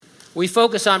We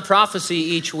focus on prophecy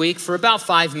each week for about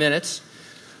 5 minutes.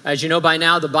 As you know by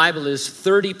now, the Bible is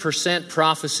 30%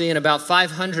 prophecy, and about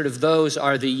 500 of those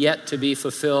are the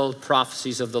yet-to-be-fulfilled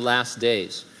prophecies of the last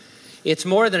days. It's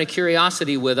more than a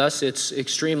curiosity with us. It's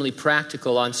extremely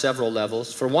practical on several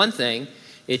levels. For one thing,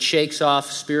 it shakes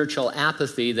off spiritual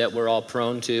apathy that we're all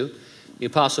prone to. The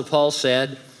Apostle Paul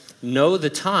said, "Know the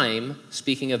time,"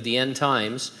 speaking of the end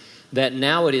times, "that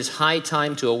now it is high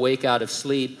time to awake out of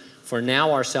sleep, for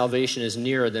now our salvation is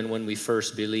nearer than when we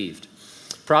first believed."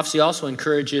 Prophecy also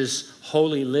encourages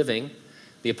holy living.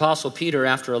 The Apostle Peter,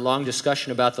 after a long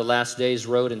discussion about the last days,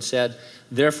 wrote and said,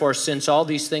 "Therefore, since all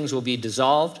these things will be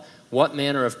dissolved, what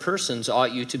manner of persons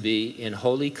ought you to be in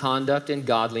holy conduct and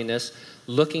godliness,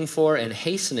 looking for and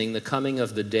hastening the coming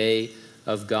of the day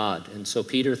of God?" And so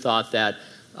Peter thought that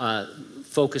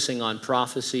focusing on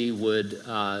prophecy would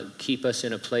keep us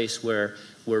in a place where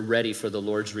we're ready for the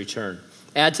Lord's return.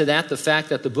 Add to that the fact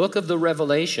that the book of the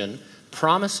Revelation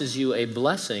promises you a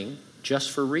blessing just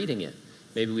for reading it.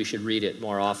 Maybe we should read it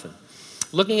more often.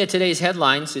 Looking at today's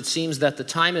headlines, it seems that the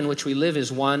time in which we live is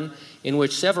one in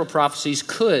which several prophecies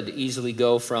could easily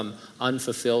go from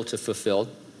unfulfilled to fulfilled.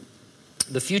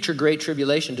 The future Great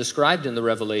Tribulation described in the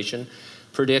Revelation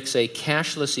predicts a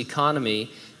cashless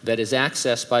economy that is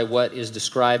accessed by what is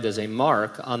described as a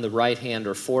mark on the right hand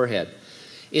or forehead.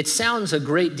 It sounds a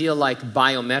great deal like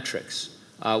biometrics.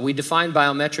 We define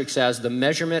biometrics as the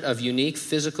measurement of unique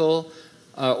physical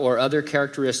or other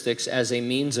characteristics as a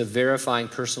means of verifying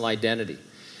personal identity.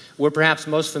 We're perhaps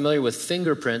most familiar with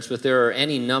fingerprints, but there are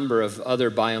any number of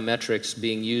other biometrics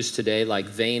being used today, like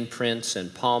vein prints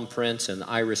and palm prints and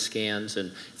iris scans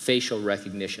and facial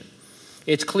recognition.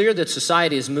 It's clear that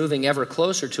society is moving ever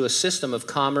closer to a system of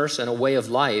commerce and a way of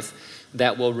life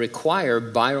that will require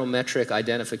biometric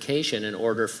identification in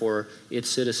order for its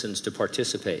citizens to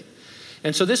participate.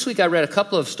 And so this week I read a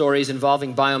couple of stories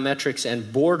involving biometrics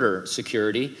and border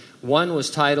security. One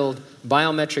was titled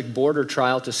 "Biometric Border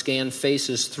Trial to Scan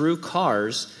Faces Through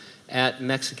Cars at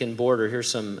Mexican Border." Here's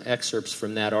some excerpts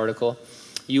from that article.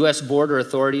 U.S. border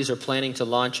authorities are planning to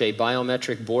launch a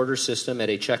biometric border system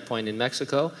at a checkpoint in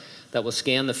Mexico that will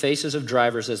scan the faces of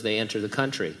drivers as they enter the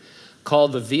country.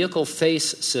 Called the Vehicle Face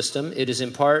System, it is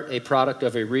in part a product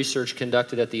of a research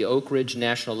conducted at the Oak Ridge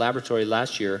National Laboratory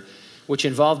last year, which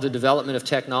involved the development of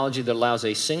technology that allows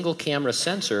a single camera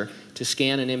sensor to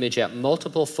scan an image at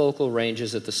multiple focal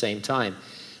ranges at the same time.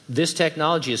 This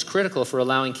technology is critical for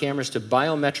allowing cameras to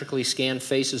biometrically scan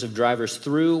faces of drivers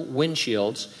through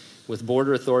windshields, with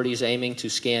border authorities aiming to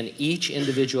scan each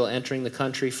individual entering the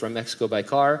country from Mexico by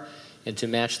car and to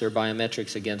match their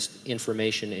biometrics against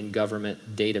information in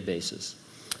government databases.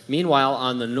 Meanwhile,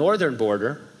 on the northern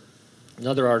border,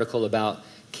 another article about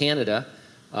Canada,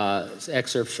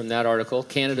 excerpts from that article.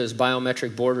 Canada's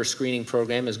biometric border screening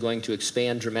program is going to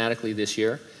expand dramatically this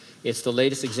year. It's the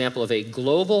latest example of a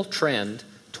global trend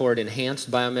toward enhanced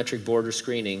biometric border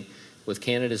screening, with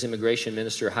Canada's immigration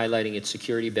minister highlighting its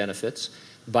security benefits.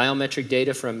 Biometric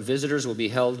data from visitors will be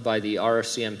held by the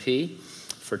RCMP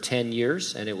for 10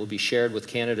 years, and it will be shared with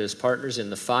Canada's partners in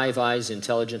the Five Eyes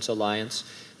Intelligence Alliance,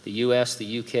 the U.S., the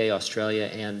U.K., Australia,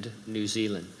 and New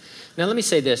Zealand. Now, let me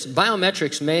say this.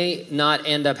 Biometrics may not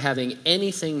end up having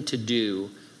anything to do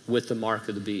with the mark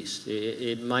of the beast.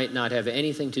 It might not have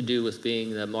anything to do with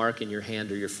being the mark in your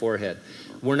hand or your forehead.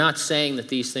 We're not saying that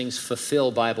these things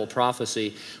fulfill Bible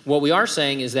prophecy. What we are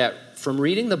saying is that from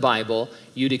reading the Bible,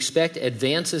 you'd expect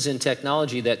advances in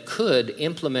technology that could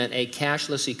implement a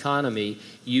cashless economy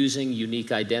using unique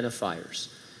identifiers.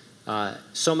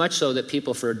 So much so that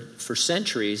people for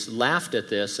centuries laughed at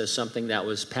this as something that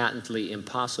was patently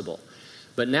impossible.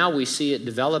 But now we see it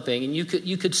developing, and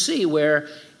you could see where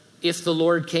if the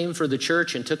Lord came for the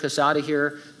church and took us out of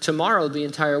here, tomorrow the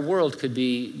entire world could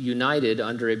be united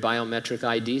under a biometric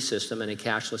ID system and a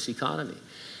cashless economy.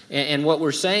 And what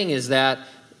we're saying is that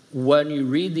when you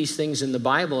read these things in the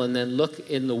Bible and then look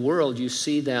in the world, you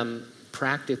see them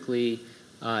practically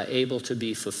able to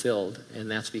be fulfilled,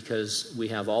 and that's because we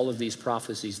have all of these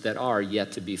prophecies that are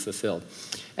yet to be fulfilled.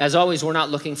 As always, we're not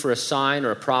looking for a sign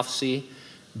or a prophecy.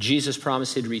 Jesus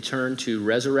promised he'd return to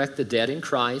resurrect the dead in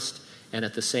Christ, and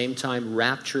at the same time,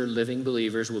 rapture living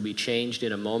believers will be changed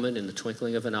in a moment, in the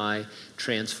twinkling of an eye,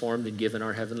 transformed and given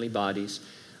our heavenly bodies.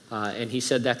 And he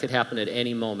said that could happen at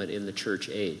any moment in the church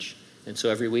age. And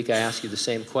so every week I ask you the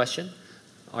same question.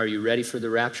 Are you ready for the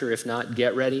rapture? If not,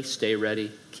 get ready, stay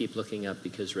ready, keep looking up,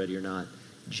 because ready or not,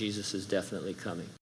 Jesus is definitely coming.